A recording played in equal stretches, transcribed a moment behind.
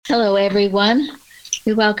Hello, everyone.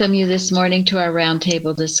 We welcome you this morning to our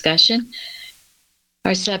roundtable discussion.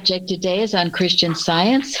 Our subject today is on Christian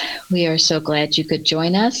Science. We are so glad you could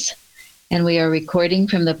join us. And we are recording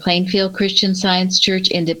from the Plainfield Christian Science Church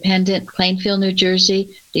Independent, Plainfield, New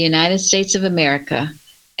Jersey, the United States of America.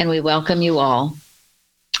 And we welcome you all.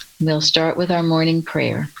 We'll start with our morning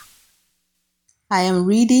prayer. I am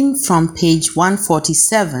reading from page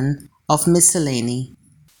 147 of Miscellany.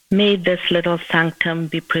 May this little sanctum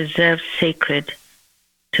be preserved sacred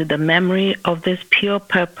to the memory of this pure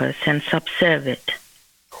purpose and subserve it,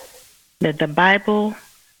 that the Bible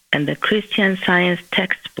and the Christian Science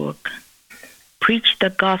textbook preach the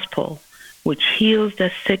gospel which heals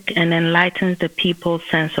the sick and enlightens the people's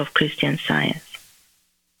sense of Christian Science.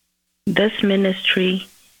 This ministry,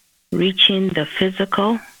 reaching the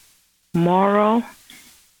physical, moral,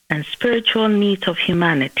 and spiritual needs of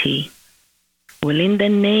humanity, will in the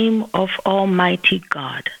name of Almighty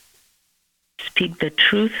God speak the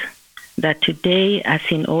truth that today, as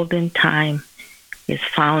in olden time, is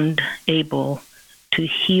found able to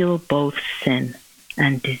heal both sin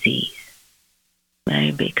and disease. Mary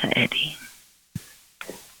Baker Eddy.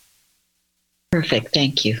 Perfect,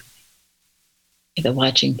 thank you. The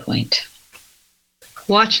watching point.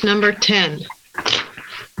 Watch number 10.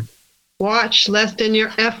 Watch lest in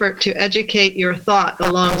your effort to educate your thought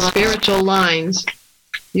along spiritual lines,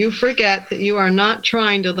 you forget that you are not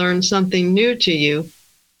trying to learn something new to you,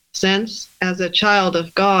 since, as a child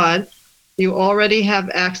of God, you already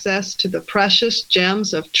have access to the precious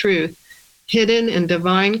gems of truth hidden in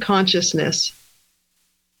divine consciousness,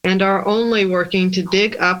 and are only working to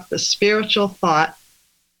dig up the spiritual thought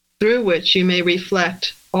through which you may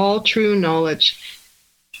reflect all true knowledge.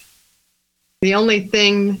 The only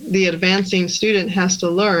thing the advancing student has to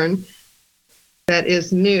learn that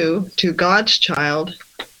is new to God's child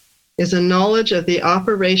is a knowledge of the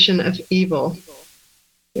operation of evil.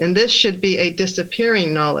 And this should be a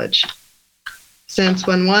disappearing knowledge, since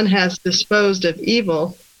when one has disposed of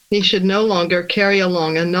evil, he should no longer carry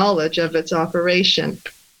along a knowledge of its operation.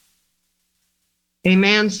 A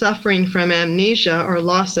man suffering from amnesia or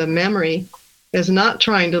loss of memory is not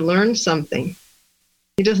trying to learn something.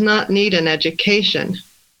 He does not need an education.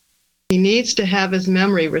 He needs to have his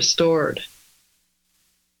memory restored.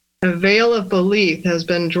 A veil of belief has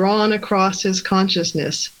been drawn across his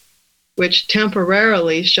consciousness, which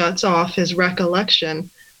temporarily shuts off his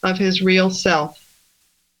recollection of his real self.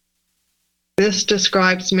 This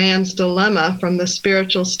describes man's dilemma from the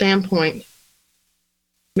spiritual standpoint.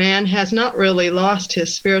 Man has not really lost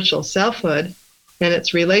his spiritual selfhood and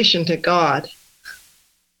its relation to God.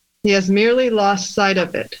 He has merely lost sight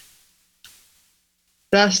of it.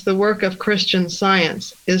 Thus, the work of Christian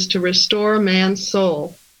Science is to restore man's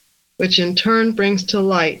soul, which in turn brings to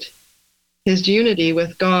light his unity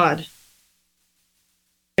with God.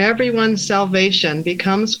 Everyone's salvation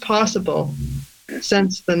becomes possible,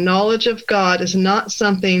 since the knowledge of God is not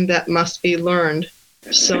something that must be learned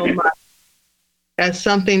so much as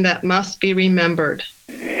something that must be remembered.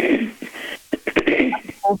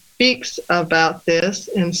 Paul speaks about this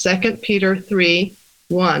in 2 Peter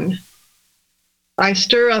 3:1. I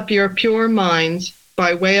stir up your pure minds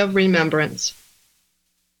by way of remembrance.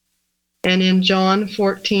 And in John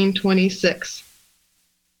 14:26.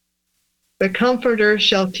 The Comforter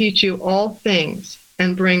shall teach you all things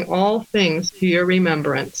and bring all things to your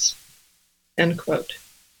remembrance. End quote.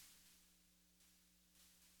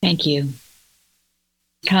 Thank you.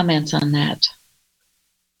 Comments on that?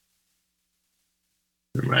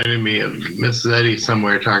 Reminded me of Mrs. Eddy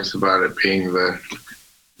somewhere talks about it being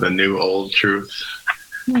the new old truth.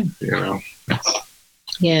 You know.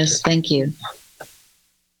 Yes, thank you.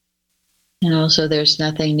 And also there's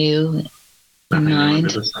nothing new in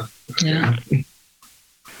mind. Yeah.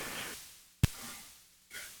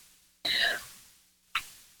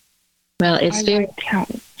 Well, it's very...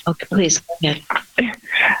 Okay, please go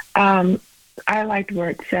ahead. I liked where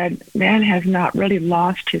it said, man has not really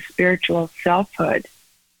lost his spiritual selfhood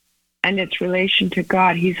and its relation to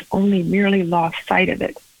God. He's only merely lost sight of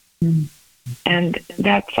it. Mm. And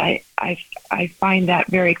that's, I find that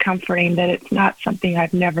very comforting, that it's not something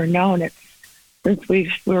I've never known. It's, since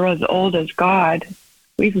we're as old as God,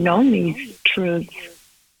 we've known these truths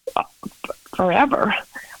forever.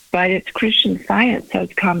 But it's Christian Science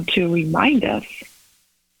has come to remind us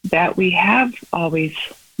that we have always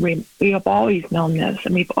known this,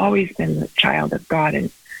 and we've always been the child of God and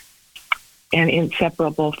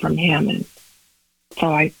inseparable from Him. And so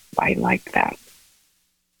I like that.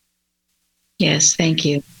 Yes, thank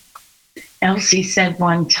you. Elsie said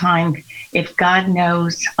one time, if God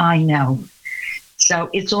knows, I know. So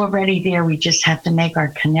it's already there. We just have to make our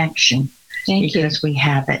connection because we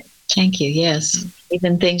have it. Thank you. Yes.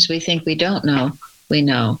 Even things we think we don't know, we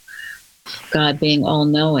know. God being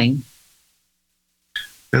all-knowing.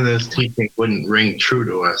 And this teaching wouldn't ring true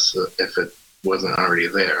to us if it wasn't already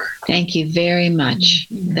there. Thank you very much.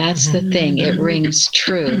 That's the thing. It rings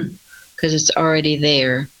true because it's already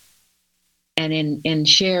there. And in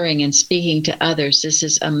sharing and speaking to others, this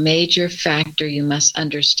is a major factor you must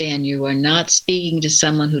understand. You are not speaking to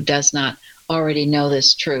someone who does not already know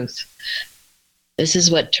this truth. This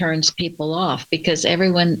is what turns people off, because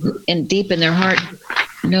everyone deep in their heart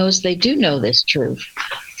knows they do know this truth.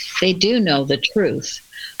 They do know the truth.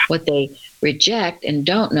 What they reject and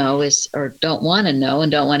don't know is, or don't want to know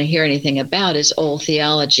and don't want to hear anything about, is old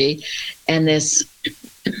theology and this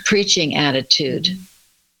preaching attitude.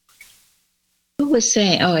 Who was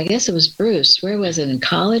saying, I guess it was Bruce. Where was it, in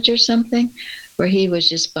college or something? Where he was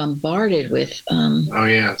just bombarded with...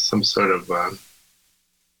 some sort of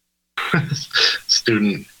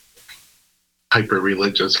student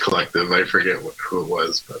hyper-religious collective. I forget who it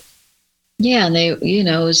was, but... Yeah, and they,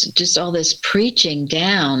 it was just all this preaching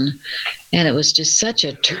down, and it was just such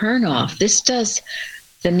a turnoff. This does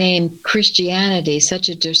the name Christianity such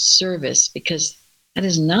a disservice, because that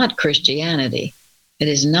is not Christianity. It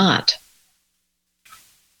is not.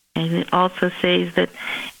 And it also says that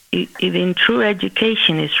even true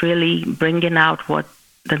education is really bringing out what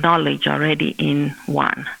the knowledge already in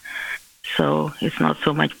one. So it's not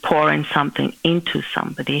so much pouring something into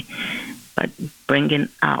somebody, but bringing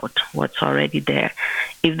out what's already there.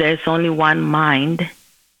 If there's only one mind,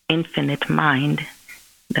 infinite mind,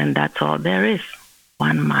 then that's all there is,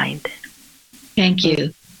 one mind. Thank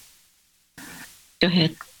you. Go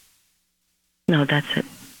ahead. No, that's it.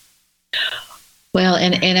 Well,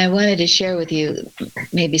 and I wanted to share with you,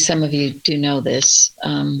 maybe some of you do know this,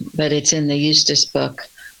 but it's in the Eustace book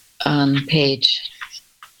on page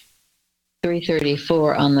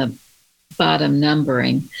 334 on the bottom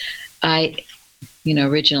numbering.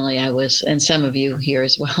 Originally I was, and some of you here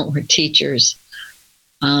as well were teachers,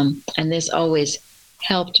 and this always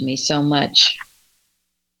helped me so much.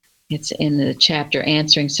 It's in the chapter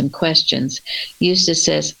Answering Some Questions. Eustace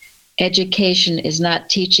says, education is not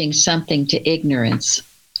teaching something to ignorance,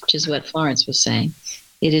 which is what Florence was saying.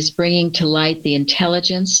 It is bringing to light the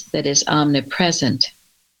intelligence that is omnipresent.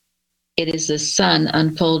 It is the sun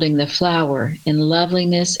unfolding the flower in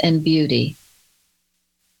loveliness and beauty.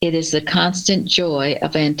 It is the constant joy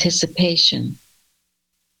of anticipation.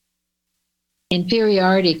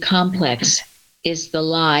 Inferiority complex is the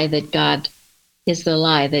lie that God, as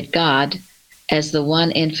the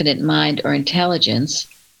one infinite mind or intelligence,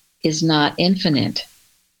 is not infinite.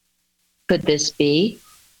 Could this be?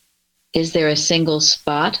 Is there a single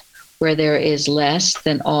spot where there is less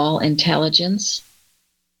than all intelligence?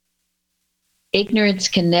 Ignorance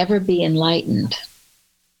can never be enlightened.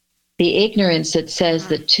 The ignorance that says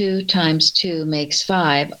that 2 times 2 makes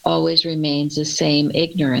 5 always remains the same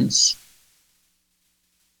ignorance.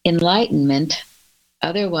 Enlightenment,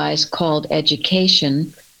 otherwise called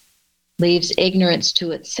education, leaves ignorance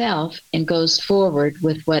to itself and goes forward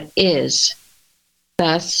with what is,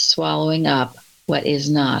 thus swallowing up what is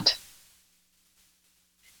not.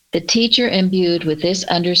 The teacher imbued with this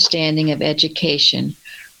understanding of education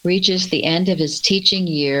reaches the end of his teaching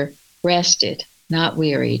year rested, not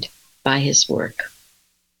wearied, by his work.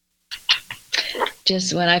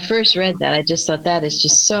 Just when I first read that, I just thought that is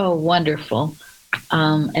just so wonderful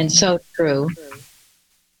and so true.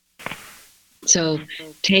 So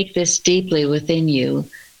take this deeply within you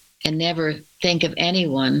and never think of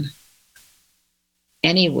anyone,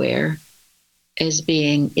 anywhere, as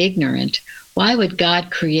being ignorant. Why would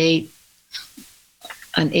God create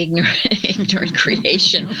an ignorant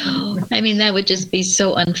creation? I mean, that would just be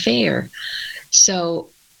so unfair.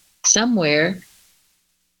 So somewhere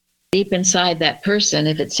deep inside that person,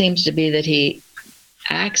 if it seems to be that he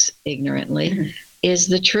acts ignorantly, is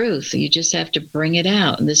the truth. You just have to bring it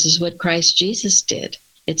out. And this is what Christ Jesus did.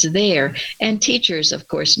 It's there. And teachers, of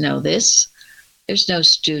course, know this. There's no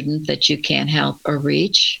student that you can't help or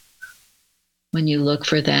reach when you look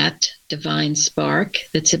for that divine spark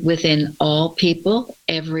that's within all people,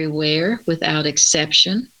 everywhere, without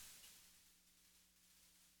exception.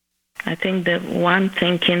 I think the one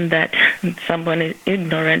thinking that someone is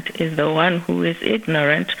ignorant is the one who is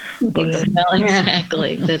ignorant.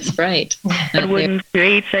 Exactly. That's right. It wouldn't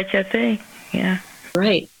create such a thing. Yeah.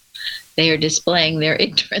 Right. They are displaying their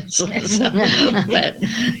ignorance.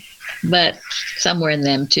 But somewhere in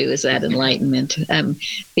them, too, is that enlightenment.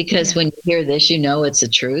 Because when you hear this, you know it's the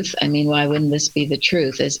truth. I mean, why wouldn't this be the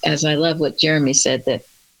truth? As I love what Jeremy said, that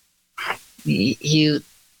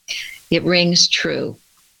it rings true.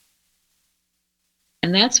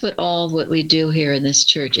 And that's what we do here in this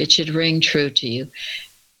church. It should ring true to you.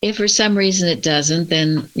 If for some reason it doesn't,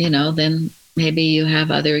 then maybe you have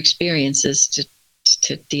other experiences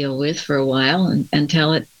to deal with for a while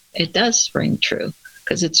until it does ring true,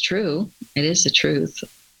 because it's true. It is the truth.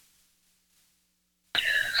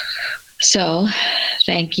 So,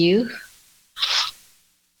 thank you,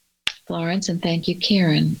 Florence, and thank you,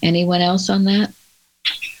 Karen. Anyone else on that?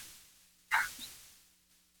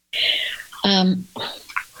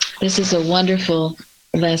 This is a wonderful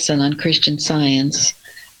lesson on Christian Science.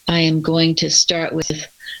 I am going to start with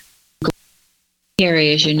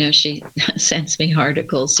Carrie. As you know, she sends me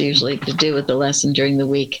articles usually to do with the lesson during the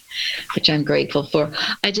week, which I'm grateful for.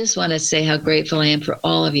 I just want to say how grateful I am for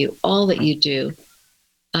all of you, all that you do.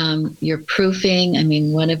 Your proofing. I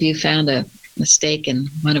mean, one of you found a mistake in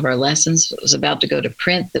one of our lessons. It was about to go to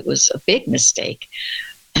print. That was a big mistake.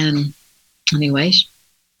 And anyway,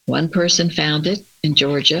 one person found it in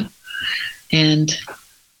Georgia. And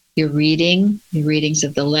your readings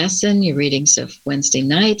of the lesson, your readings of Wednesday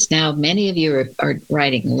nights. Now, many of you are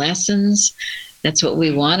writing lessons. That's what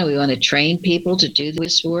we want. We want to train people to do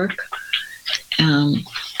this work.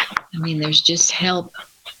 There's just help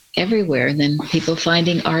everywhere. And then people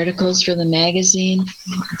finding articles for the magazine.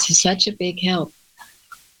 It's such a big help.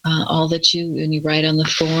 All that when you write on the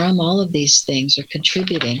forum, all of these things are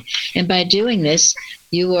contributing. And by doing this,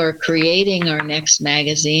 you are creating our next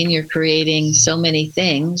magazine. You're creating so many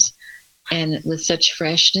things, and with such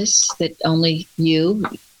freshness that only you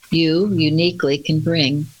uniquely can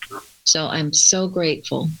bring. So I'm so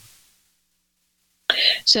grateful.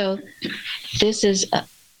 So this is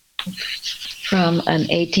from an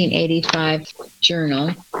 1885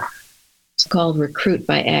 journal. It's called Recruit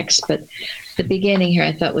by X, but the beginning here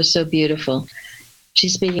I thought was so beautiful.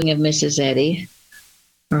 She's speaking of Mrs. Eddy,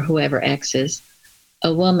 or whoever X is.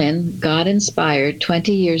 A woman, God-inspired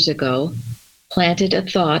 20 years ago, planted a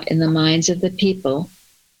thought in the minds of the people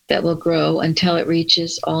that will grow until it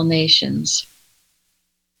reaches all nations.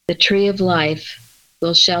 The tree of life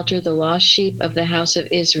will shelter the lost sheep of the house of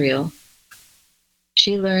Israel.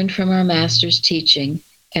 She learned from our Master's teaching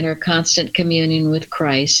and her constant communion with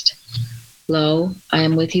Christ. Lo, I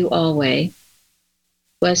am with you always,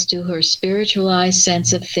 was to her spiritualized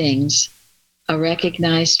sense of things a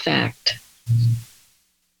recognized fact.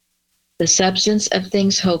 The substance of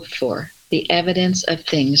things hoped for, the evidence of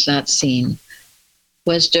things not seen,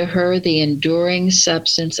 was to her the enduring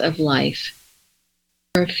substance of life.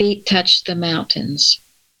 Her feet touched the mountains.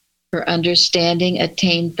 Her understanding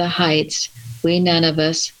attained the heights we none of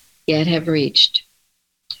us yet have reached.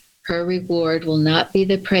 Her reward will not be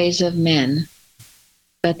the praise of men,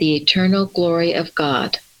 but the eternal glory of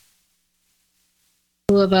God.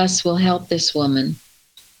 Who of us will help this woman?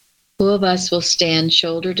 Who of us will stand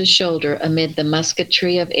shoulder to shoulder amid the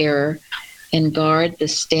musketry of error and guard the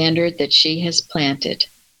standard that she has planted?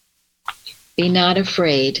 Be not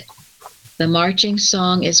afraid. The marching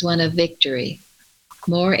song is one of victory,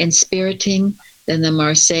 more inspiriting than the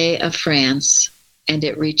Marseillaise of France, and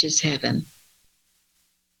it reaches heaven.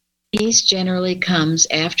 Peace generally comes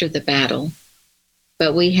after the battle,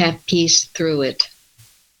 but we have peace through it.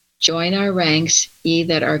 Join our ranks, ye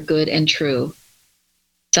that are good and true.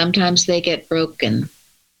 Sometimes they get broken,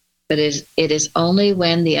 but it is only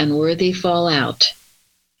when the unworthy fall out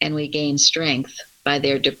and we gain strength by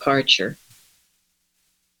their departure.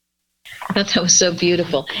 I thought that was so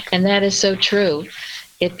beautiful, and that is so true.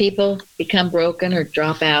 If people become broken or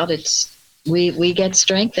drop out, we get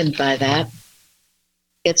strengthened by that.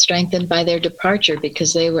 Get strengthened by their departure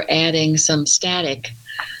because they were adding some static.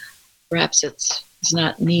 Perhaps it's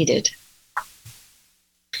not needed.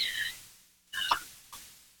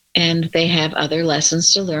 And they have other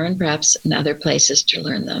lessons to learn, perhaps in other places to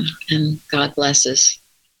learn them. And God blesses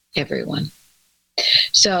everyone.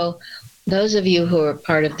 So those of you who are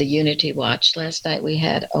part of the Unity Watch, last night we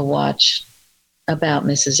had a watch about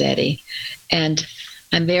Mrs. Eddy. And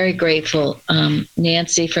I'm very grateful.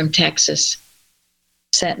 Nancy from Texas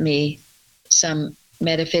sent me some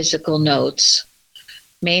metaphysical notes,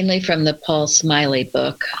 mainly from the Paul Smiley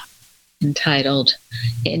book, entitled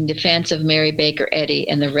In Defense of Mary Baker Eddy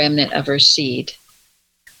and the Remnant of Her Seed.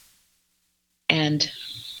 And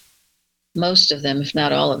most of them, if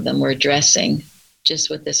not all of them, were addressing just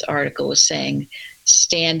what this article was saying,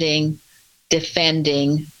 standing,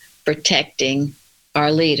 defending, protecting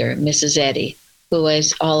our leader, Mrs. Eddy, who,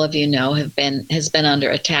 as all of you know, has been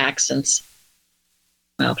under attack since,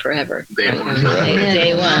 well, forever. Day one.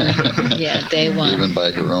 Day one. Yeah, day one. Even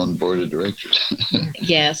by her own board of directors.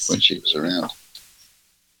 Yes. When she was around.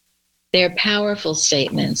 They're powerful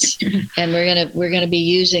statements, and we're gonna be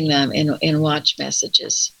using them in watch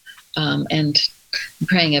messages, and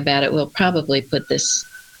praying about it. We'll probably put this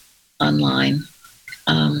online.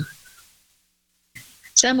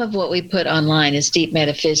 Some of what we put online is deep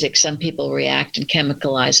metaphysics. Some people react and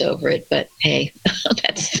chemicalize over it, but hey,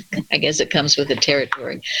 I guess it comes with the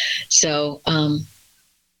territory. So,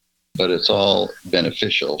 but it's all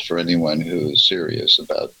beneficial for anyone who's serious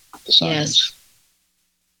about the science.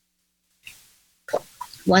 Yes.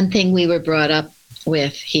 One thing we were brought up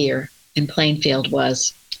with here in Plainfield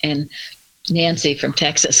was, and Nancy from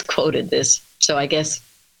Texas quoted this, so I guess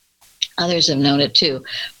others have known it too,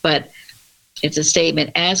 but it's a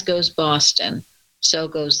statement: as goes Boston, so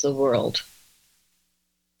goes the world.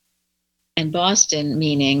 And Boston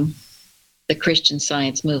meaning the Christian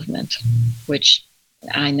Science movement, which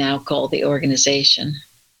I now call the organization.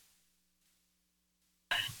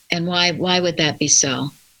 And why would that be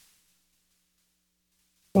so?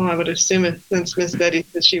 Well, I would assume since Miss Betty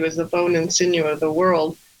said she was the bone and sinew of the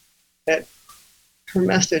world, that her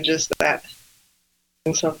message is that.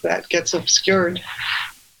 And so if that gets obscured,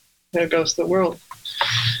 there goes the world.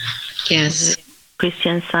 Yes.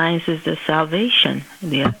 Christian Science is the salvation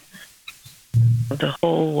of the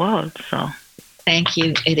whole world. So, thank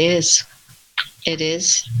you. It is. It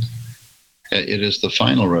is. It is the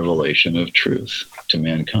final revelation of truth to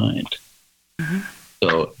mankind. Mm-hmm.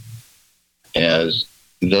 So, as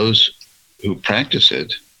those who practice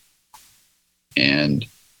it and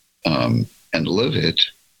live it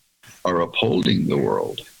are upholding the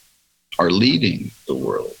world, are leading the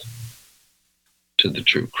world to the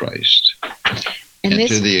true Christ. And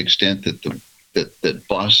to the extent that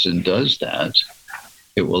Boston does that,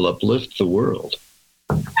 it will uplift the world.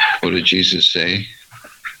 What did Jesus say?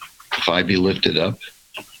 If I be lifted up,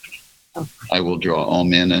 I will draw all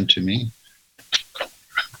men unto me.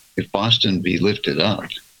 If Boston be lifted up,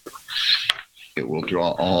 it will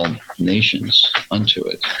draw all nations unto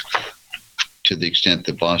it. To the extent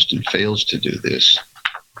that Boston fails to do this,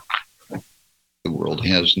 the world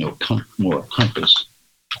has no more compass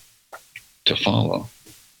to follow.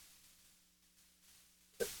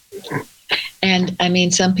 And I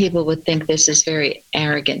mean, some people would think this is very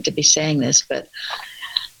arrogant to be saying this, but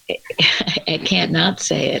I can't not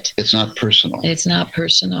say it. It's not personal. It's not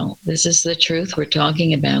personal. This is the truth we're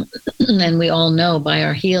talking about. And we all know by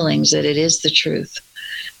our healings that it is the truth.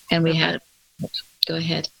 And we have, go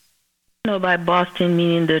ahead. No, by Boston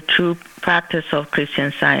meaning the true practice of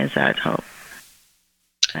Christian Science, I'd hope.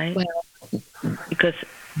 Right? Well, because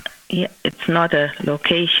it's not a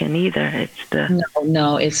location either. It's the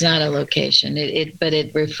no, it's not a location. But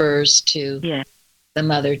it refers to the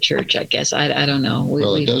mother church, I guess. I don't know.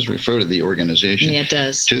 It does refer to the organization. Yeah, it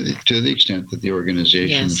does. To the extent that the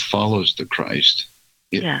organization follows the Christ,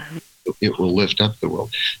 it will lift up the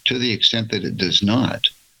world. To the extent that it does not,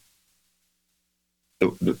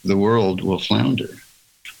 the world will flounder.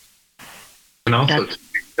 And also to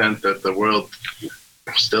the extent that the world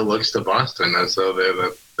still looks to Boston as though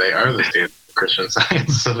they are the standard of Christian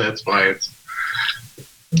Science. So that's why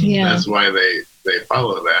that's why they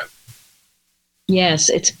follow that. Yes,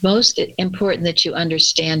 it's most important that you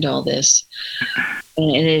understand all this.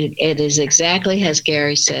 And it is exactly as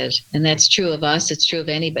Gary said, and that's true of us, it's true of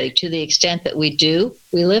anybody. To the extent that we do,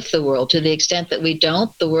 we lift the world. To the extent that we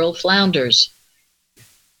don't, the world flounders.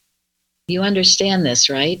 You understand this,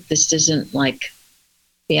 right? This isn't like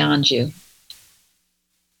beyond you.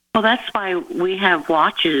 Well, that's why we have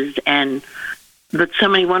watches and so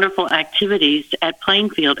many wonderful activities at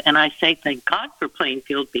Plainfield. And I say thank God for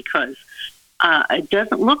Plainfield because it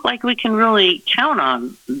doesn't look like we can really count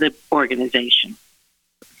on the organization.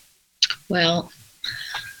 Well,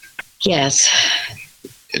 yes.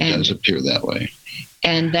 It does appear that way.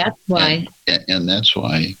 And that's why. And that's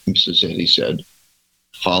why Mrs. Eddy said,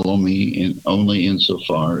 follow me only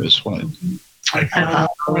insofar as what? I follow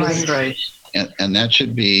Christ. And that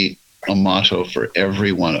should be a motto for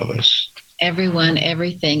every one of us. Everyone,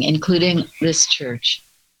 everything, including this church,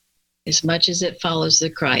 as much as it follows the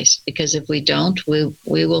Christ. Because if we don't, we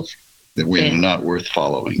will. That we are not worth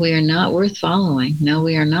following. We are not worth following. No,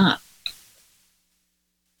 we are not.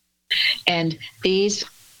 And these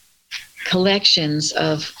collections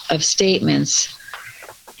of statements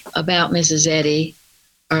about Mrs. Eddy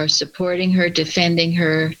are supporting her, defending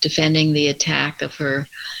the attack of her,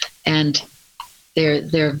 and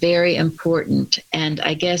they're very important. And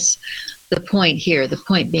I guess the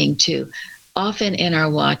point being too, often in our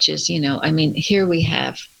watches, here we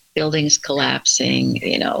have buildings collapsing,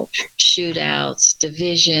 shootouts,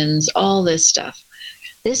 divisions, all this stuff.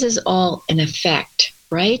 This is all an effect,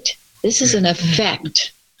 right? This is an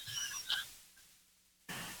effect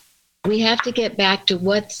we have to get back to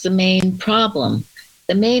what's the main problem.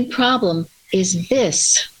 The main problem is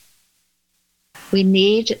this. We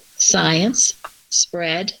need science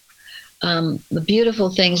spread. The beautiful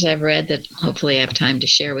things I've read that hopefully I have time to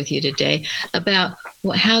share with you today about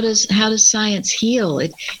how does science heal?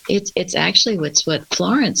 It's actually what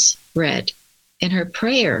Florence read in her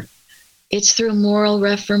prayer. It's through moral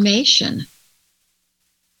reformation.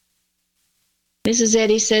 Mrs.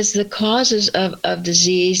 Eddy says the causes of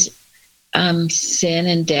disease, sin,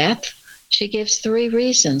 and death. She gives 3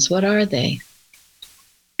 reasons. What are they?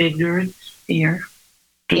 Ignorance, fear,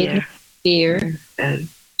 Fear. and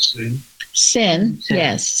Sin.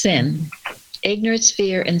 Yes, sin. Ignorance,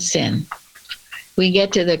 fear, and sin. We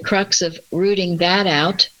get to the crux of rooting that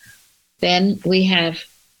out, then we have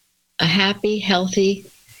a happy, healthy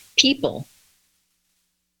people.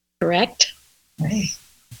 Correct? Right.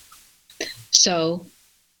 So,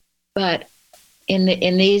 but in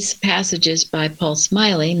these passages by Paul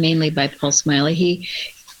Smiley, mainly by Paul Smiley,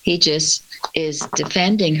 he just is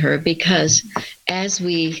defending her because as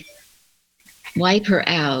we wipe her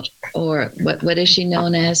out, or what is she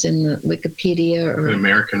known as in the Wikipedia? Or An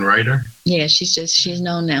American writer? Yeah, she's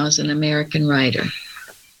known now as an American writer.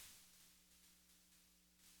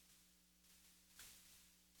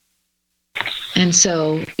 And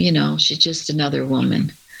so, she's just another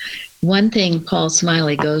woman. One thing Paul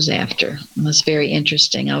Smiley goes after was very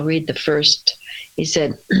interesting. I'll read the first. He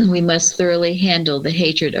said, we must thoroughly handle the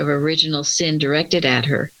hatred of original sin directed at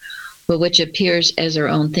her, but which appears as our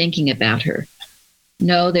own thinking about her.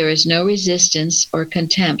 No, there is no resistance or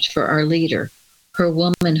contempt for our leader, her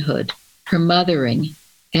womanhood, her mothering,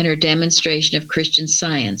 and her demonstration of Christian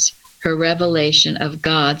Science, her revelation of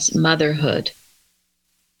God's motherhood.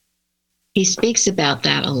 He speaks about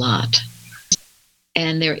that a lot.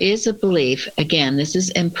 And there is a belief, again, this is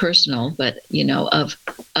impersonal, but,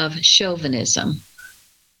 of chauvinism.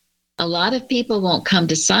 A lot of people won't come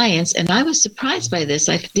to science, and I was surprised by this.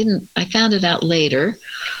 I found it out later,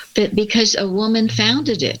 that because a woman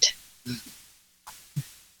founded it.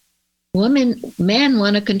 Men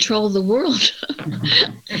want to control the world.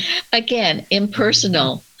 Again,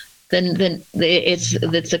 impersonal. Then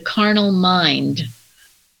it's a carnal mind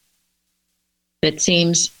that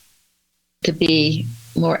seems to be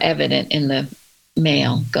more evident in the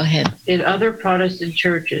male. Go ahead. In other Protestant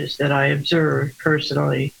churches that I observed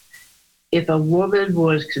personally, if a woman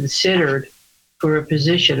was considered for a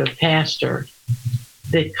position of pastor,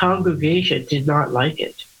 the congregation did not like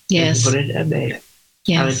it. Yes. They put it a man.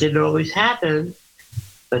 Yes. And it didn't always happen,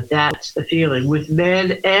 but that's the feeling with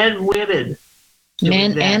men and women.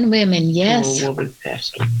 Men and women, yes. A woman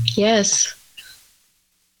pastor. Yes.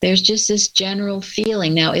 There's just this general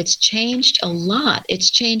feeling. Now, it's changed a lot. It's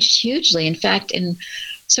changed hugely. In fact, in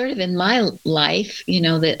my life,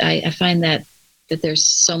 that I find that there's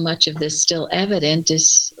so much of this still evident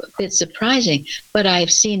is a bit surprising, but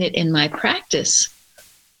I've seen it in my practice.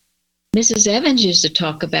 Mrs. Evans used to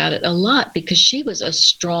talk about it a lot because she was a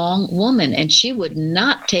strong woman and she would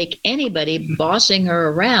not take anybody bossing her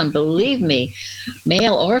around, believe me,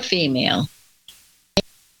 male or female.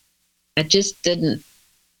 It just didn't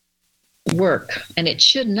work, and it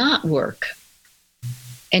should not work.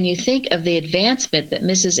 And you think of the advancement that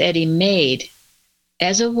Mrs. Eddy made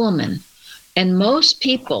as a woman, and most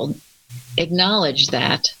people acknowledge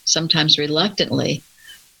that, sometimes reluctantly,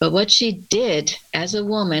 but what she did as a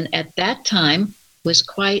woman at that time was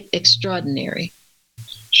quite extraordinary.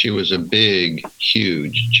 She was a big,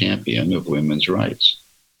 huge champion of women's rights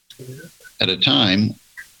at a time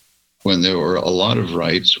when there were a lot of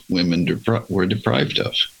rights women were deprived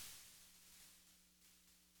of.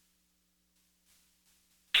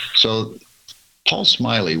 So Paul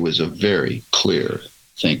Smiley was a very clear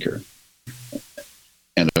thinker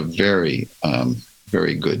and a very,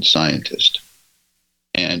 very good scientist.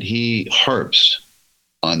 And he harps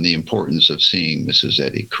on the importance of seeing Mrs.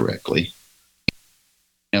 Eddy correctly.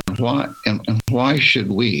 And why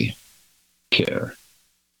should we care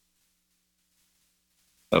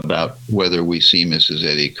about whether we see Mrs.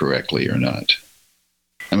 Eddy correctly or not?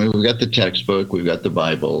 I mean, we've got the textbook, we've got the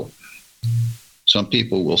Bible. Some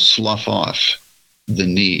people will slough off the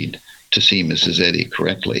need to see Mrs. Eddy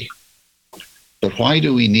correctly. But why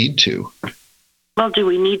do we need to? Well, do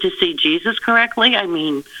we need to see Jesus correctly? I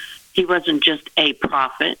mean, he wasn't just a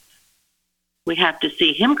prophet. We have to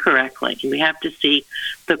see him correctly. We have to see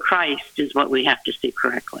the Christ is what we have to see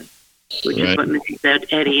correctly, which is what Mrs.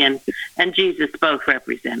 Eddy and Jesus both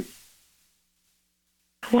represent.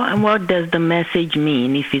 What does the message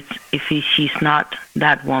mean if she's not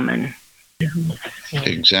that woman?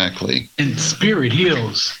 Exactly. And spirit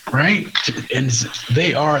heals, right? And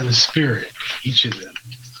they are the spirit, each of them.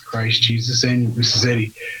 Christ Jesus and Mrs.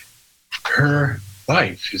 Eddy. Her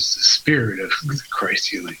life is the spirit of Christ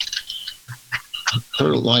healing.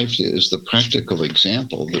 Her life is the practical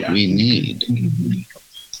example that we need.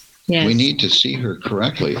 Yes. We need to see her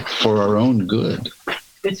correctly for our own good.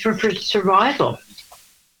 It's for survival.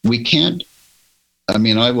 We can't,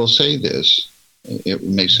 I will say this, it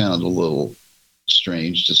may sound a little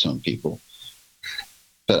strange to some people,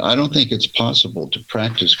 but I don't think it's possible to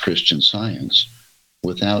practice Christian Science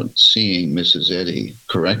without seeing Mrs. Eddy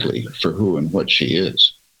correctly for who and what she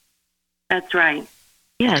is. That's right.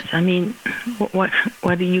 Yes,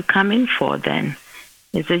 what do you come in for then?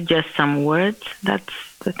 Is it just some words? That's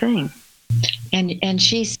the thing. And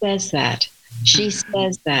she says that. She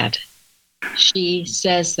says that. She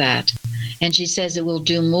says that. And she says it will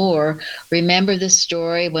do more. Remember the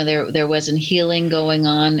story when there wasn't healing going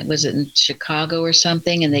on? Was it in Chicago or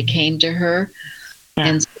something? And they came to her. Yeah.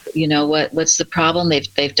 And what's the problem?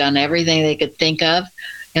 They've done everything they could think of.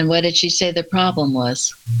 And what did she say the problem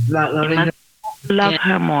was? Not loving her. Love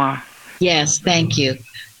her more. Yes, thank you.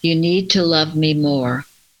 You need to love me more.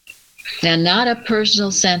 Now, not a personal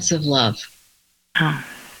sense of love,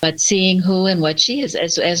 but seeing who and what she is,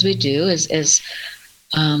 as we do, as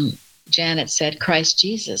Janet said, Christ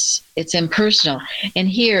Jesus. It's impersonal. And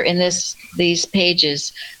here in these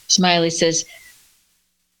pages, Smiley says,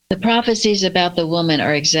 the prophecies about the woman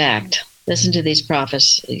are exact. Listen to these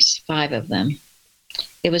prophecies, 5 of them.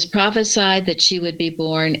 It was prophesied that she would be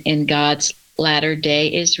born in God's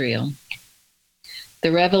latter-day Israel.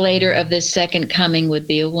 The revelator of this second coming would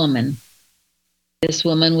be a woman. This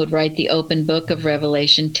woman would write the open book of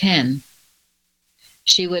Revelation 10.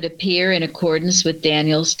 She would appear in accordance with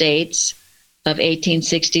Daniel's dates of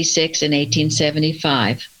 1866 and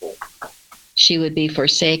 1875. She would be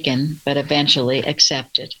forsaken, but eventually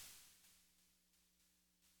accepted.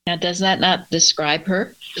 Now, does that not describe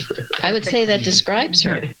her? I would say that describes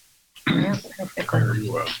her. Very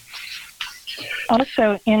well.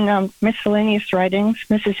 Also, in miscellaneous writings,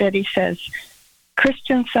 Mrs. Eddy says,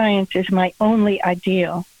 Christian Science is my only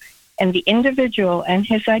ideal, and the individual and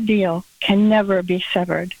his ideal can never be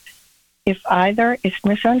severed. If either is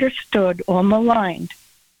misunderstood or maligned,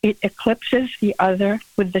 it eclipses the other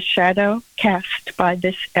with the shadow cast by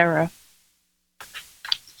this error.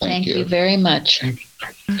 Thank you very much.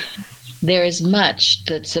 There is much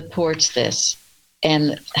that supports this.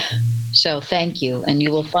 And so thank you. And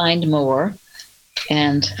you will find more.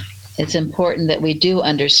 And it's important that we do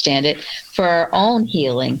understand it for our own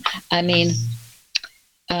healing.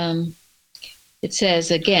 It says,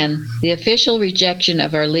 again, the official rejection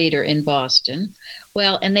of our leader in Boston.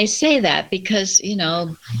 Well, and they say that because,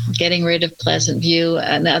 getting rid of Pleasant View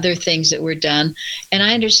and other things that were done. And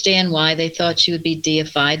I understand why they thought she would be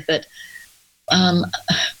deified, but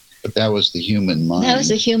that was the human mind. That was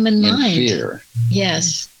the human mind. In fear.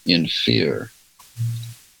 Yes. In fear.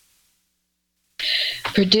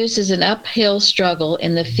 Produces an uphill struggle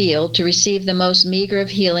in the field to receive the most meager of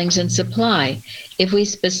healings and supply. If we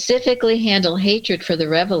specifically handle hatred for the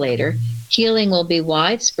revelator, healing will be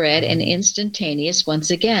widespread and instantaneous once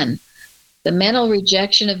again. The mental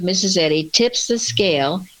rejection of Mrs. Eddy tips the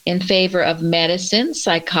scale in favor of medicine,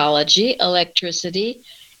 psychology, electricity,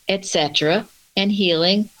 etc., and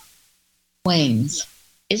healing wanes.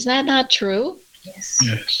 Is that not true?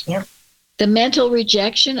 Yes. Yep. The mental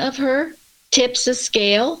rejection of her tips the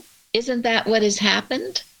scale. Isn't that what has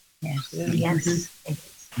happened? Yes. Yes. It is.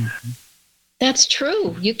 That's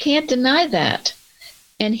true. You can't deny that.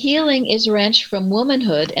 And healing is wrenched from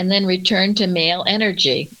womanhood and then returned to male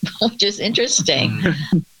energy, which is interesting.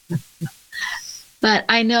 But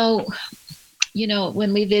I know,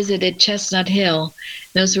 when we visited Chestnut Hill,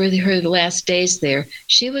 those were her last days there,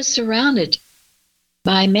 she was surrounded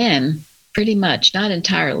by men, pretty much, not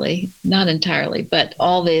entirely, but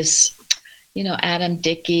all this, Adam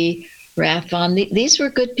Dickey, Rathon, these were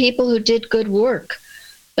good people who did good work.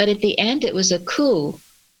 But at the end, it was a coup.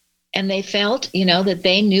 And they felt, that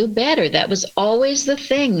they knew better. That was always the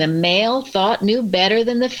thing. The male thought knew better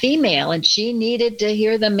than the female, and she needed to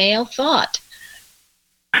hear the male thought.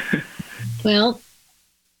 Well.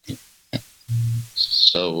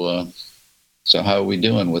 So how are we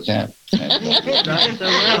doing with that?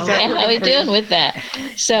 How are we doing with that?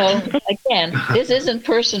 So again, this isn't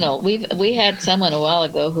personal. We had someone a while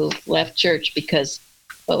ago who left church because,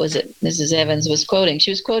 what was it? Mrs. Evans was quoting.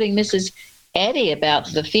 She was quoting Mrs. Eddy about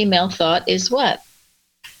the female thought is what?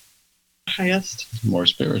 Highest. More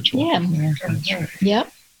spiritual. Yeah.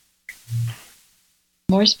 Yep.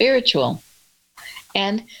 More spiritual.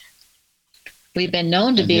 And We've been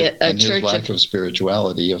known to be a his church lack of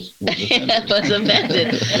spirituality was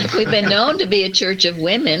offended. We've been known to be a church of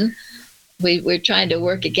women. We're trying to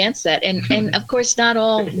work against that, and of course, not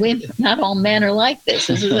all women, not all men are like this.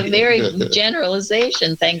 This is a very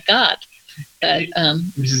generalization. Thank God. But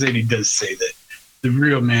Mrs. Eddy does say that the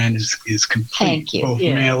real man is complete, both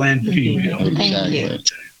male and female. Thank you.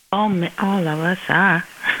 All of us are.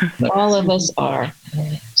 All of us are.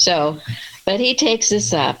 So, but he takes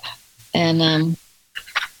this up, and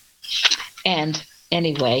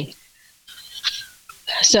anyway.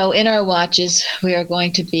 So in our watches, we are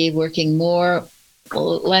going to be working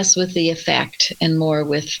less with the effect and more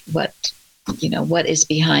with what is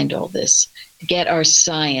behind all this. Get our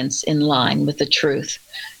science in line with the truth.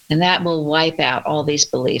 And that will wipe out all these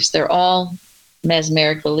beliefs. They're all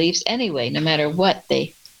mesmeric beliefs anyway, no matter what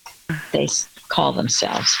they call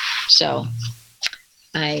themselves. So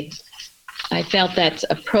I felt that's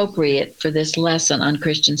appropriate for this lesson on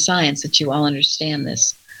Christian Science, that you all understand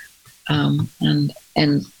this.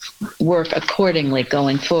 And work accordingly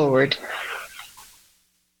going forward,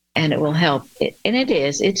 and it will help.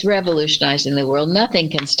 It's revolutionizing the world. Nothing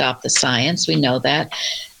can stop the science. We know that.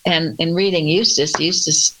 And in reading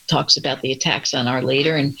Eustace talks about the attacks on our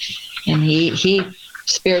leader, and he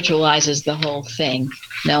spiritualizes the whole thing,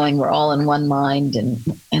 knowing we're all in one mind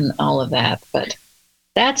and all of that. But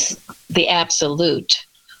that's the absolute.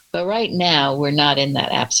 But right now, we're not in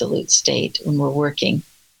that absolute state when we're working.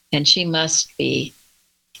 And she must be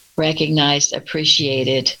recognized,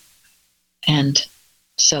 appreciated, and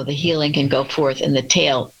so the healing can go forth, and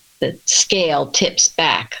the scale tips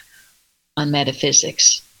back on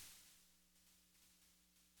metaphysics.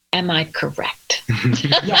 Am I correct?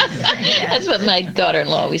 That's what my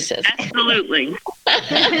daughter-in-law always says. Absolutely.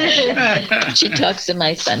 She talks to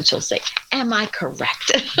my son, she'll say, am I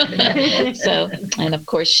correct? So, and of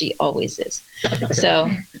course she always is.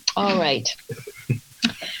 So, all right.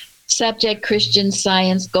 Subject, Christian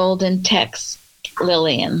Science, Golden Text.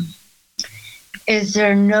 Lillian. Is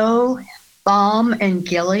there no balm in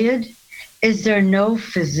Gilead? Is there no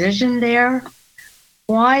physician there?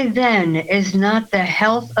 Why then is not the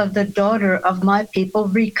health of the daughter of my people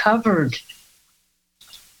recovered?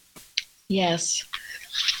 Yes.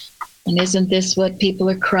 And isn't this what people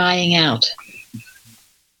are crying out?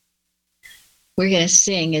 We're going to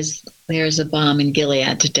sing as There's a Balm in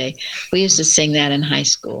Gilead today. We used to sing that in high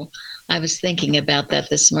school. I was thinking about that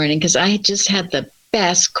this morning because I just had the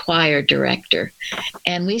best choir director,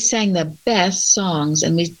 and we sang the best songs,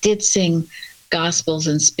 and we did sing gospels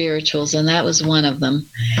and spirituals, and that was one of them.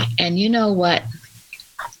 And you know what?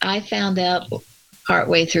 I found out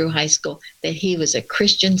partway through high school that he was a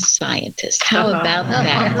Christian Scientist. How about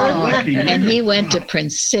that? And he went to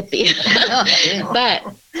Principia, but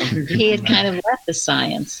he had kind of left the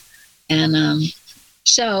science, and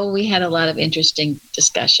so we had a lot of interesting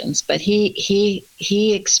discussions. But he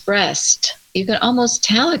expressed, you can almost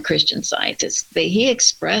tell a Christian Scientist, that he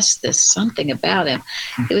expressed this something about him.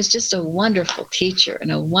 It was just a wonderful teacher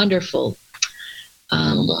and a wonderful.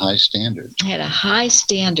 A high standard. Had a high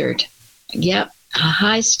standard. Yep, a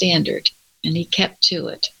high standard, and he kept to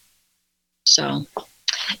it. So,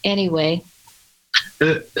 anyway,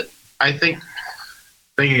 I think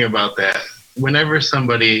thinking about that, whenever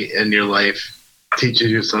somebody in your life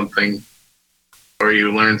teaches you something or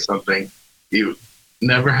you learn something, you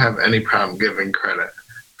never have any problem giving credit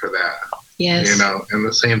for that. Yes. You know, and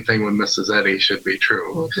the same thing with Mrs. Eddy should be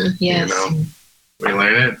true. Yes. You know, we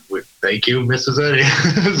learn it. Thank you, Mrs. Eddy.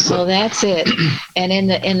 So, well, that's it. And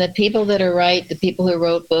in the people that are right, the people who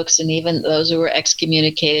wrote books, and even those who were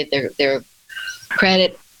excommunicated, their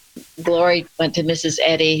credit, glory went to Mrs.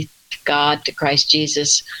 Eddy, to God, to Christ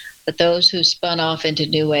Jesus. But those who spun off into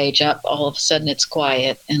New Age, all of a sudden it's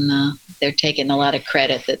quiet, and they're taking a lot of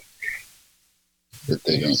credit that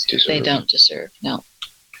they don't deserve. They don't deserve. No.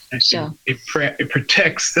 So it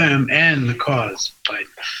protects them and the cause by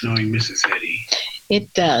knowing Mrs. Eddy.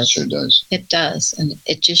 It does. Sure does. It does, and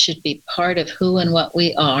it just should be part of who and what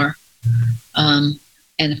we are,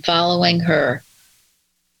 and following her.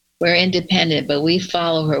 We're independent, but we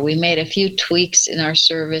follow her. We made a few tweaks in our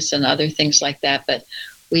service and other things like that, but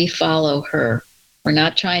we follow her. We're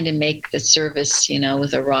not trying to make the service,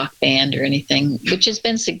 with a rock band or anything, which has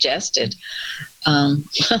been suggested.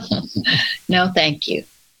 No, thank you.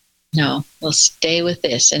 No, we'll stay with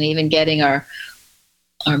this, and even getting our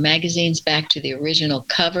magazines back to the original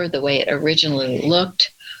cover, the way it originally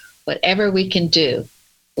looked. Whatever we can do,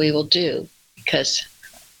 we will do, because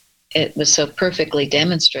it was so perfectly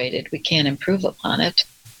demonstrated. We can't improve upon it.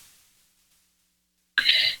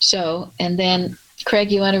 So, and then, Craig,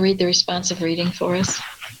 you want to read the responsive reading for us?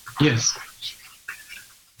 Yes.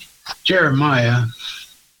 Jeremiah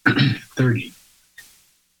 30.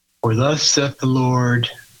 For thus saith the Lord,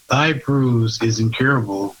 thy bruise is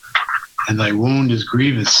incurable, and thy wound is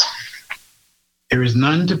grievous. There is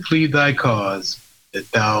none to plead thy cause,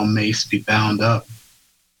 that thou mayst be bound up.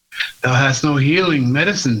 Thou hast no healing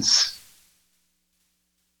medicines.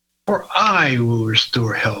 For I will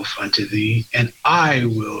restore health unto thee, and I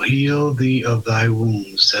will heal thee of thy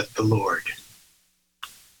wounds, saith the Lord.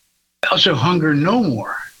 Thou shalt hunger no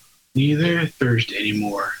more, neither thirst any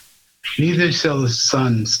more. Neither shall the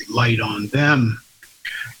sun's light on them,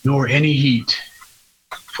 nor any heat.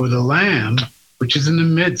 For the Lamb, which is in the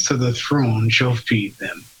midst of the throne, shall feed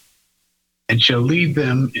them, and shall lead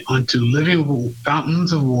them unto living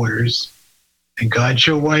fountains of waters, and God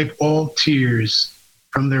shall wipe all tears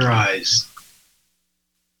from their eyes.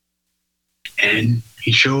 And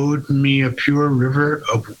he showed me a pure river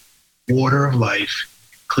of water of life,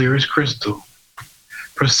 clear as crystal,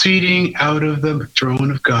 proceeding out of the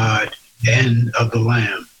throne of God and of the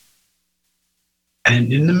Lamb.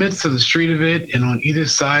 And in the midst of the street of it, and on either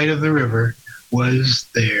side of the river, was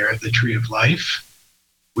there the tree of life,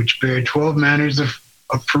 which bare 12 manners of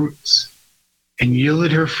fruits, and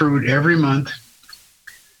yielded her fruit every month.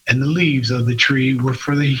 And the leaves of the tree were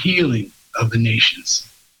for the healing of the nations.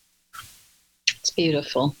 It's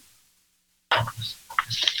beautiful.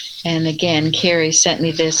 And again, Carrie sent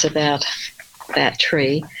me this about that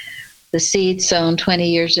tree. The seed sown 20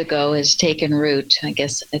 years ago has taken root. I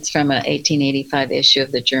guess it's from a 1885 issue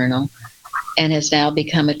of the journal, and has now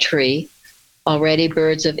become a tree. Already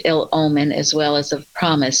birds of ill omen as well as of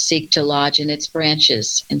promise seek to lodge in its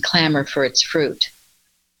branches and clamor for its fruit.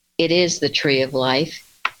 It is the tree of life,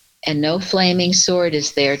 and no flaming sword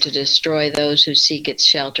is there to destroy those who seek its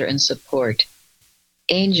shelter and support.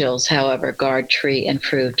 Angels, however, guard tree and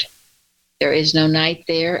fruit. There is no night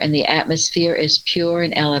there, and the atmosphere is pure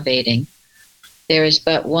and elevating. There is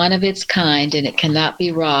but one of its kind, and it cannot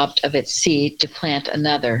be robbed of its seed to plant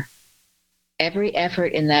another. Every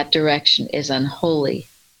effort in that direction is unholy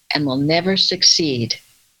and will never succeed.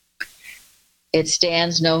 It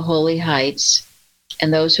stands no holy heights,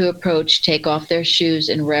 and those who approach take off their shoes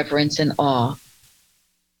in reverence and awe.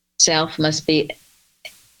 Self must be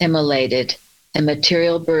immolated, and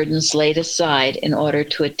material burdens laid aside in order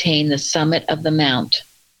to attain the summit of the mount.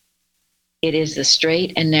 It is the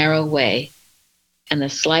straight and narrow way, and the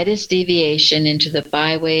slightest deviation into the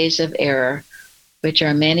byways of error, which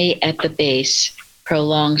are many at the base,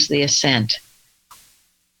 prolongs the ascent.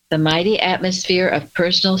 The mighty atmosphere of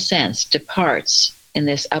personal sense departs in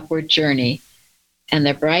this upward journey, and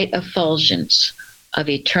the bright effulgence of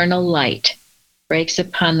eternal light breaks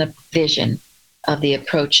upon the vision of the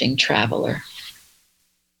approaching traveler.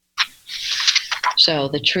 So,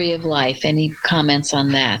 the tree of life, any comments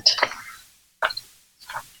on that?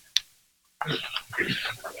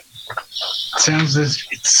 Sounds as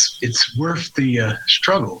it's worth the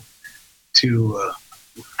struggle to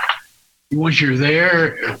once you're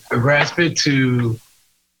there, grasp it, to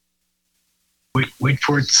wait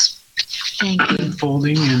for its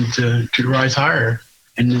unfolding and to rise higher.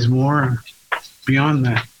 And there's more beyond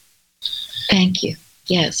that. Thank you.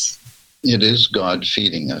 Yes. It is God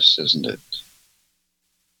feeding us, isn't it?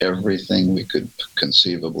 Everything we could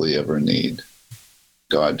conceivably ever need,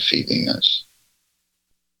 God feeding us.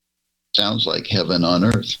 Sounds like heaven on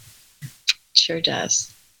earth. Sure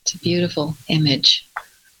does. It's a beautiful image.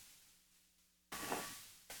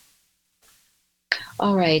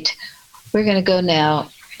 All right, we're going to go now.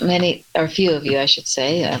 Many, or few of you, I should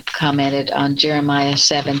say, commented on Jeremiah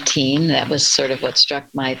 17. That was sort of what struck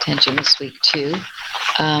my attention this week, too.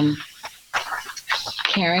 Karen,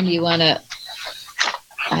 you want to,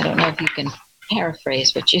 I don't know if you can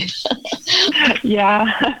paraphrase what you...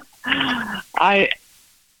 Yeah,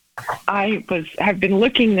 have been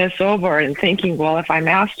looking this over and thinking, well, if I'm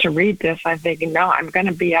asked to read this, I'm thinking, no, I'm going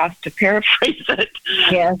to be asked to paraphrase it.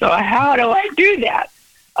 Yeah. So how do I do that?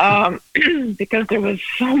 Because there was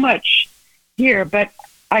so much here, but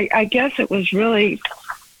I guess it was really,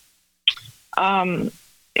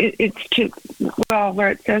 it's to, well,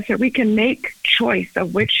 where it says that we can make choice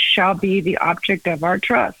of which shall be the object of our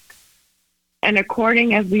trust. And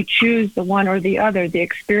according as we choose the one or the other, the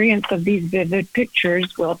experience of these vivid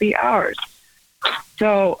pictures will be ours.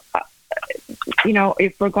 So,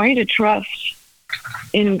 if we're going to trust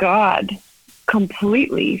in God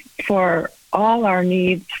completely for all our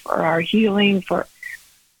needs, for our healing,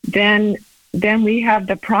 then we have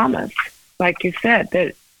the promise, like you said,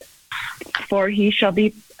 that for he shall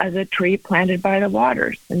be as a tree planted by the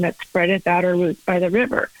waters, and that spreadeth out her roots by the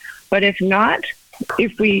river. But if not,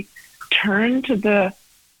 if we turn to the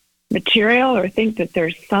material or think that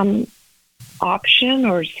there's some option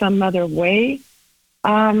or some other way,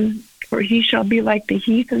 for he shall be like the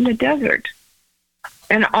heath in the desert.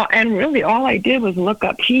 And really all I did was look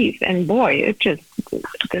up heath, and boy, it just,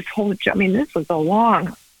 this was a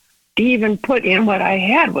long, to even put in what I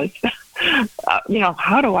had was,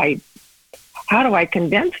 how do I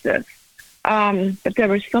condense this? But there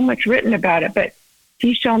was so much written about it. But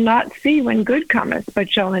he shall not see when good cometh, but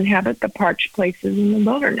shall inhabit the parched places in the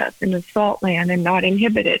wilderness, in the salt land, and not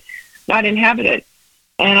inhabited.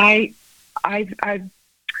 And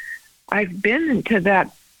I've been into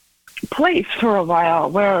that place for a while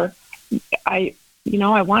where I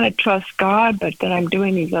want to trust God, but then I'm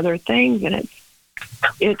doing these other things, and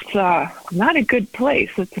it's not a good place.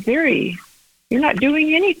 You're not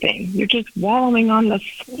doing anything. You're just wallowing on the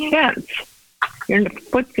fence. Your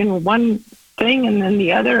foot's in one thing and then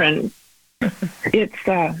the other, and that's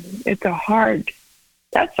the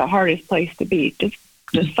hardest place to be. Just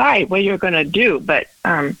decide what you're going to do. But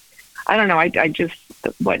I don't know. I just,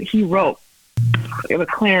 what he wrote,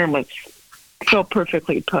 McLaren was so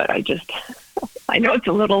perfectly put. I know it's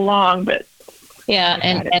a little long, but yeah,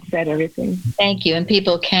 and it said everything. Thank you. And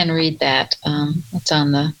people can read that. It's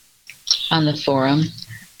on the forum.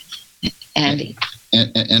 And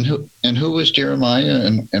who was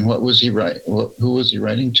Jeremiah, and what was he writing? Who was he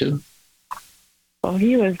writing to? Well,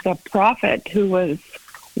 he was the prophet who was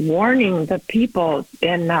warning the people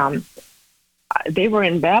they were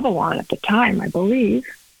in Babylon at the time, I believe.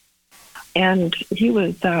 And he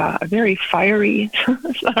was a very fiery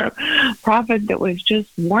prophet that was just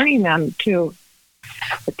warning them to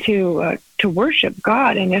worship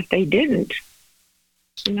God. And if they didn't,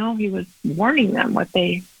 he was warning them what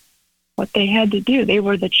they had to do. They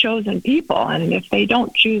were the chosen people. And if they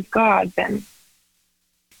don't choose God, then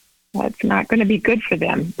that's not going to be good for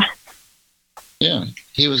them. Yeah,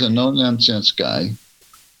 he was a no-nonsense guy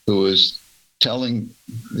who was telling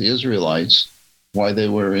the Israelites why they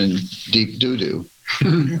were in deep doo-doo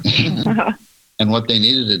and what they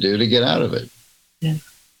needed to do to get out of it. Yeah.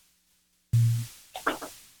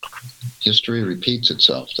 History repeats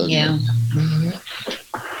itself, doesn't it? Mm-hmm.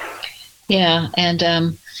 Yeah, and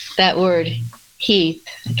that word heath,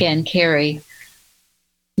 again, Carrie,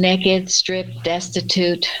 naked, stripped,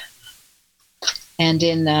 destitute, and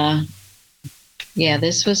in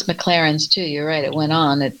this was McLaren's too. You're right. It went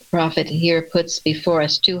on. The prophet here puts before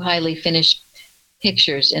us two highly finished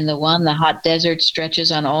pictures. In the one, the hot desert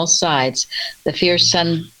stretches on all sides. The fierce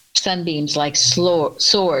sunbeams like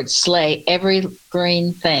swords slay every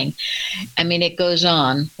green thing. I mean, it goes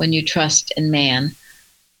on when you trust in man.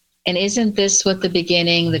 And isn't this what the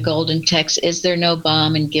beginning, the golden text, is there no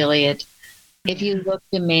balm in Gilead? If you look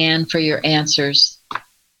to man for your answers,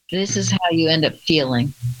 this is how you end up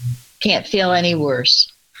feeling. Can't feel any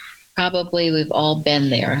worse. Probably we've all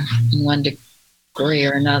been there in one degree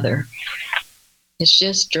or another. It's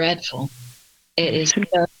just dreadful. It is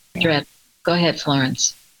so dreadful. Go ahead,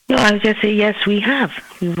 Florence. No, I was just saying, yes, we have.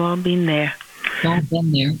 We've all been there. All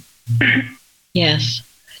been there. Yes.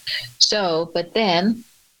 So, but then,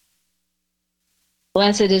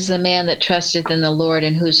 blessed is the man that trusteth in the Lord,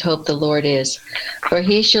 in whose hope the Lord is. For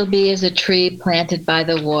he shall be as a tree planted by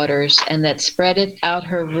the waters, and that spreadeth out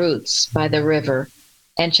her roots by the river,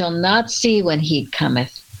 and shall not see when heat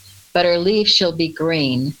cometh, but her leaf shall be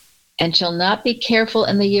green, and shall not be careful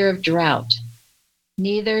in the year of drought,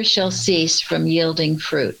 neither shall cease from yielding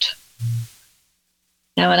fruit.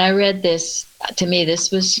 Now, when I read this, to me,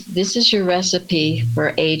 this is your recipe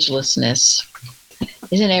for agelessness.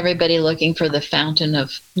 Isn't everybody looking for the fountain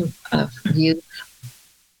of youth?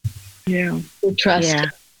 Yeah. Who trust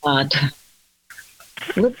God.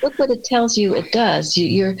 Look what it tells you it does.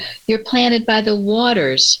 You're planted by the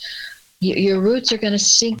waters. Your roots are going to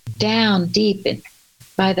sink down deep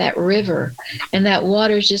by that river, and that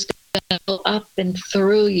water's just going to go up and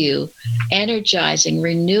through you, energizing,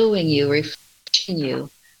 renewing you, refreshing you.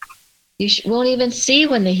 You won't even see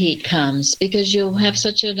when the heat comes because you'll have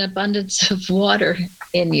such an abundance of water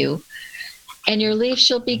in you. And your leaves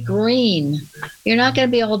shall be green. You're not going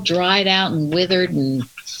to be all dried out and withered and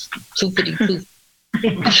poofity-poof.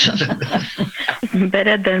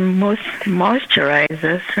 Better than most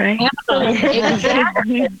moisturizers, right?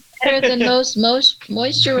 Exactly. Better than most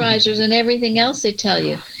moisturizers and everything else they tell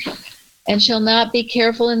you. And shall not be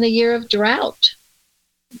careful in the year of drought.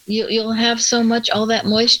 You'll have so much, all that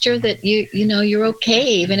moisture that you're okay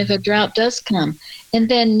even if a drought does come. And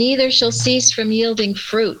then neither shall cease from yielding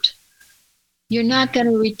fruit. You're not going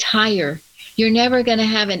to retire. You're never going to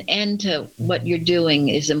have an end to what you're doing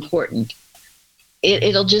is important.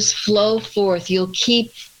 It'll just flow forth. You'll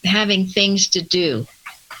keep having things to do.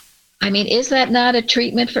 I mean, is that not a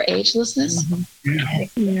treatment for agelessness? Mm-hmm.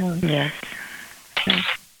 Yeah. Yes.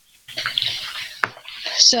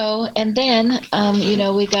 So, and then,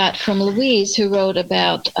 we got from Louise, who wrote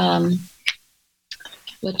about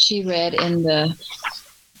what she read in the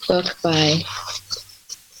book by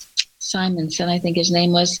Simonson, I think his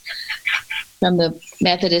name was, From the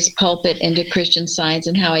Methodist Pulpit into Christian Science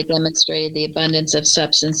and How I Demonstrated the Abundance of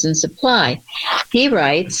Substance and Supply. He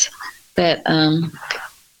writes that,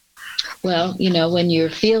 when you're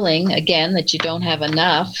feeling, again, that you don't have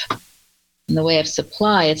enough in the way of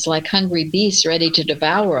supply, it's like hungry beasts ready to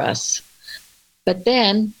devour us. But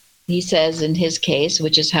then, he says in his case,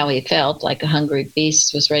 which is how he felt, like a hungry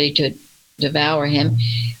beast was ready to devour him,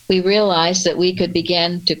 we realized that we could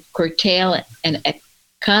begin to curtail and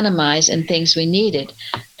economize in things we needed.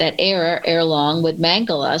 That error, ere long, would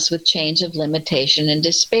mangle us with chains of limitation and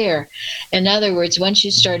despair. In other words, once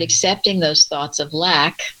you start accepting those thoughts of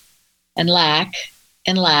lack and lack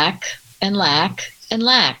and lack and lack and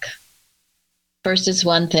lack, first it's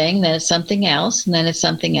one thing, then it's something else, and then it's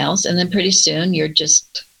something else, and then pretty soon you're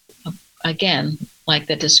just, again, like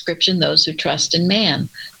the description, those who trust in man.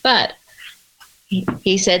 But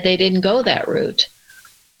he said they didn't go that route,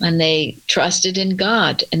 and they trusted in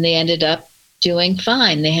God, and they ended up doing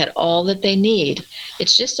fine. They had all that they need.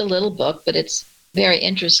 It's just a little book, but it's very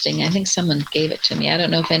interesting. I think someone gave it to me. I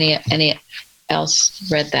don't know if any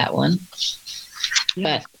else read that one.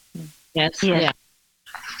 But yes, yeah.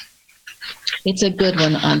 It's a good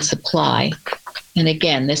one on supply. And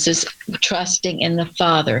again, this is trusting in the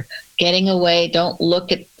Father, getting away. Don't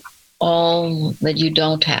look at all that you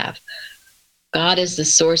don't have. God is the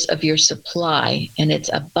source of your supply, and it's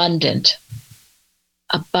abundant.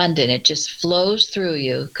 Abundant. It just flows through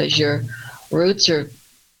you because your roots are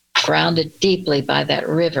grounded deeply by that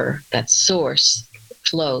river, that source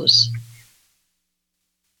flows.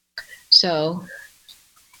 So,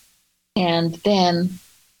 and then,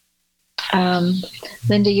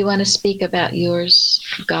 Linda, you want to speak about yours?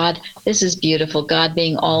 God, this is beautiful. God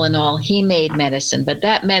being all in all, he made medicine, but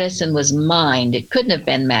that medicine was mind. It couldn't have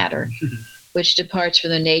been matter, which departs from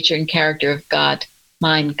the nature and character of God,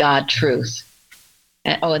 mind, God, truth.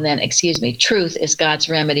 And then, truth is God's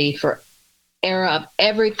remedy for error of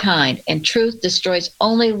every kind, and truth destroys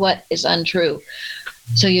only what is untrue.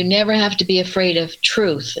 So you never have to be afraid of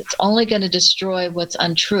truth. It's only going to destroy what's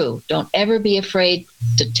untrue. Don't ever be afraid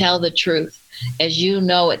to tell the truth as you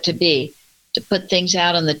know it to be, to put things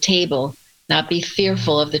out on the table, not be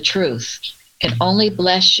fearful of the truth. It can only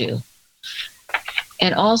bless you.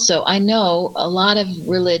 And also, I know a lot of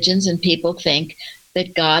religions and people think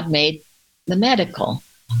that God made the medical.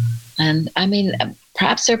 And I mean,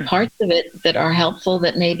 perhaps there are parts of it that are helpful,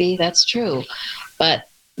 that maybe that's true. But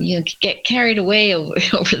you get carried away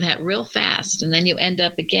over that real fast, and then you end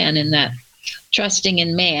up again in that trusting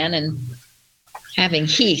in man and having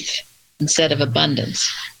heath instead of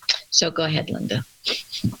abundance. So go ahead, Linda.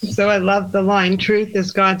 So I love the line, truth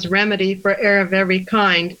is God's remedy for error of every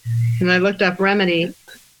kind. And I looked up remedy,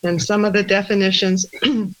 and some of the definitions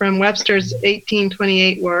from Webster's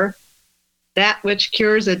 1828 were that which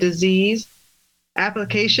cures a disease,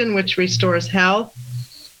 application which restores health,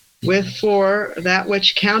 with for that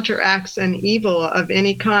which counteracts an evil of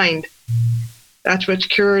any kind, that which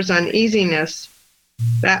cures uneasiness,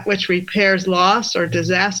 that which repairs loss or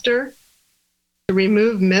disaster, to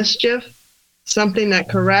remove mischief, something that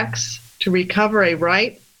corrects, to recover a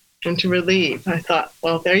right, and to relieve. I thought,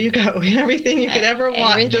 well, there you go. Everything you could ever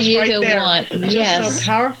want, Everything just you right could there. want. Just Yes. so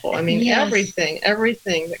powerful. I mean, Yes.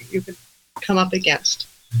 everything that you could come up against.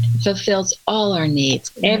 Fulfills all our needs,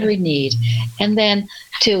 every need. And then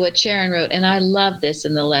to what Sharon wrote, and I love this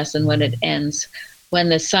in the lesson when it ends, when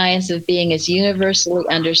the science of being is universally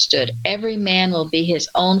understood, every man will be his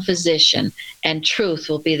own physician, and truth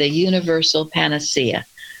will be the universal panacea.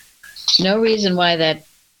 No reason why that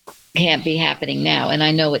can't be happening now, and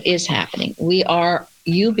I know it is happening.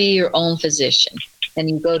 You be your own physician, and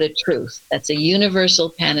you go to truth. That's a universal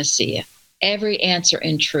panacea. Every answer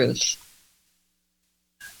in truth.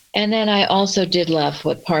 And then I also did love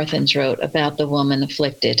what Parthens wrote about the woman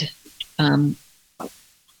afflicted. And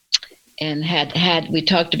we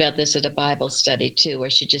talked about this at a Bible study too, where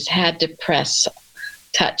she just had to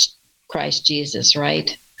touch Christ Jesus,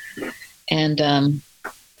 right? And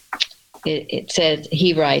it said,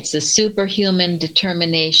 he writes, the superhuman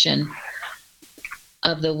determination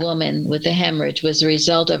of the woman with the hemorrhage was the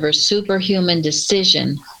result of her superhuman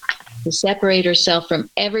decision to separate herself from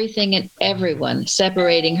everything and everyone,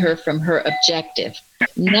 separating her from her objective.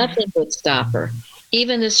 Nothing would stop her.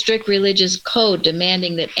 Even the strict religious code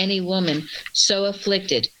demanding that any woman so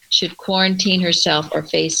afflicted should quarantine herself or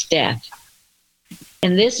face death.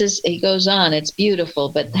 And this is, it goes on, it's beautiful,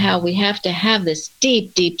 but how we have to have this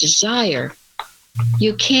deep, deep desire.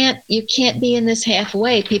 You can't be in this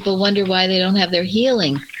halfway. People wonder why they don't have their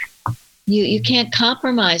healing. You can't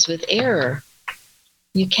compromise with error.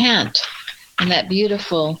 You can't. And that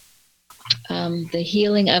beautiful, the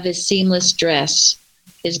healing of his seamless dress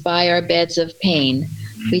is by our beds of pain.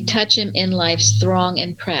 We touch him in life's throng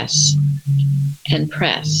and press,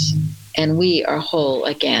 and we are whole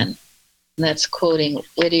again. And that's quoting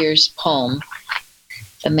Whittier's poem,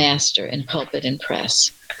 The Master in Pulpit and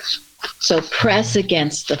Press. So press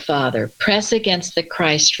against the Father, press against the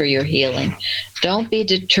Christ for your healing. Don't be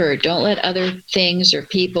deterred. Don't let other things or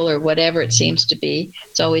people or whatever it seems to be,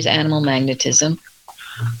 it's always animal magnetism,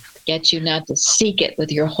 get you not to seek it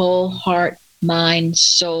with your whole heart, mind,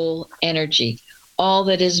 soul, energy, all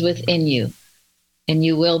that is within you. And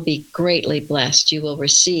you will be greatly blessed. You will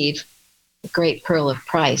receive the great pearl of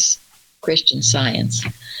price, Christian Science.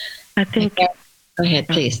 I think. Go ahead,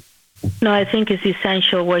 please. No, I think it's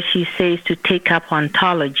essential what she says to take up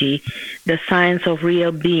ontology, the science of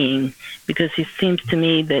real being, because it seems to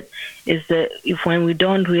me that if when we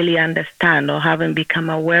don't really understand or haven't become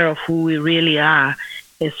aware of who we really are,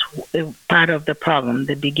 is part of the problem,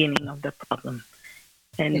 the beginning of the problem.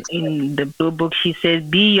 And in the blue book, she says,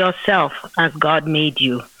 be yourself as God made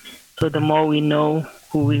you. So the more we know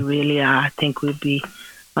who we really are, I think we'll be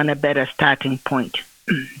on a better starting point.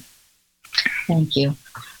 Thank you.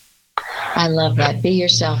 I love that. Be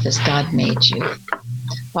yourself as God made you.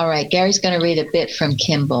 All right, Gary's going to read a bit from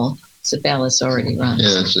Kimball. Sabella's already run.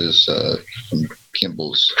 Yeah, this is from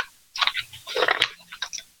Kimball's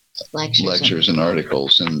lectures and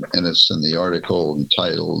articles, and it's in the article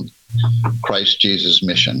entitled Christ Jesus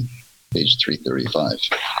Mission, page 335.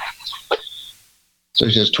 So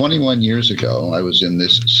he says, 21 years ago, I was in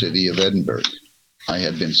this city of Edinburgh. I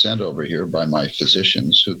had been sent over here by my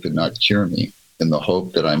physicians who could not cure me, in the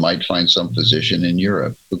hope that I might find some physician in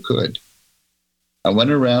Europe who could. I went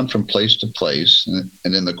around from place to place,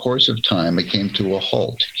 and in the course of time, I came to a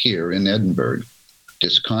halt here in Edinburgh,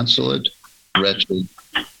 disconsolate, wretched,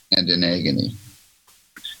 and in agony.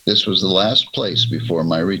 This was the last place before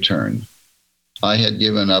my return. I had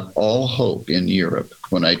given up all hope in Europe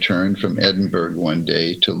when I turned from Edinburgh one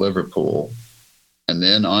day to Liverpool, and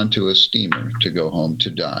then onto a steamer to go home to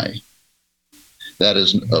die. That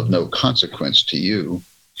is of no consequence to you.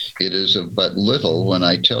 It is of but little when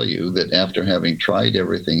I tell you that after having tried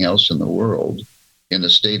everything else in the world, in a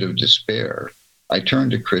state of despair, I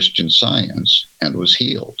turned to Christian Science and was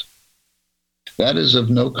healed. That is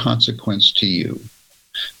of no consequence to you.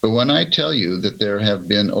 But when I tell you that there have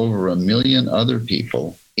been over 1 million other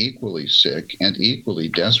people equally sick and equally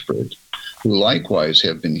desperate, who likewise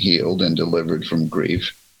have been healed and delivered from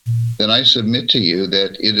grief, then I submit to you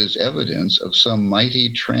that it is evidence of some mighty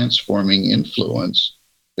transforming influence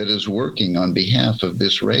that is working on behalf of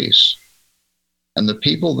this race. And the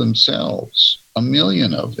people themselves, 1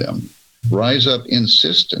 million of them, rise up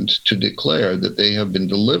insistent to declare that they have been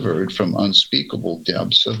delivered from unspeakable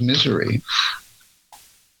depths of misery.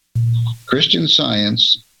 Christian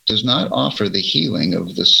Science does not offer the healing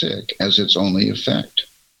of the sick as its only effect.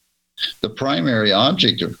 The primary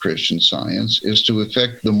object of Christian Science is to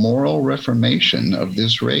effect the moral reformation of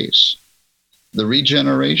this race, the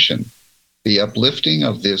regeneration, the uplifting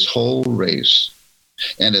of this whole race,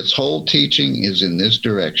 and its whole teaching is in this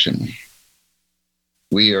direction.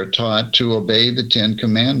 We are taught to obey the 10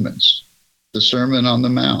 Commandments, the Sermon on the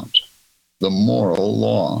Mount, the moral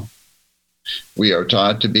law. We are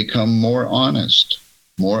taught to become more honest,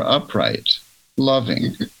 more upright,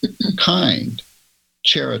 loving, kind,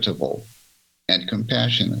 charitable, and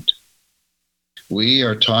compassionate. We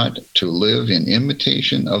are taught to live in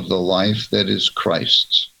imitation of the life that is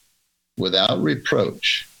Christ's, without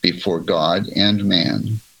reproach before God and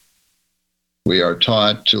man. We are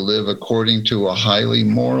taught to live according to a highly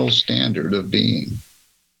moral standard of being.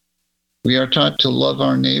 We are taught to love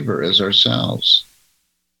our neighbor as ourselves,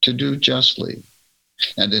 to do justly,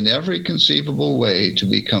 and in every conceivable way to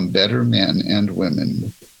become better men and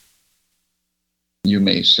women. You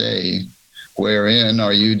may say, wherein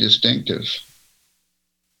are you distinctive?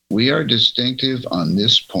 We are distinctive on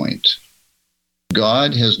this point.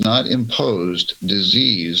 God has not imposed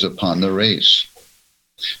disease upon the race.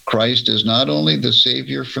 Christ is not only the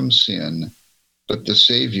Savior from sin, but the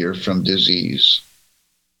Savior from disease.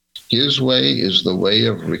 His way is the way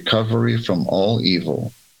of recovery from all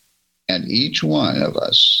evil, and each one of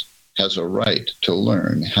us has a right to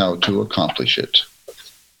learn how to accomplish it.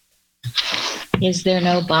 Is there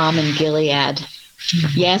no balm in Gilead?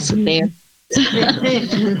 Yes,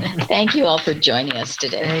 Thank you all for joining us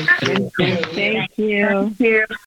today. Thank you.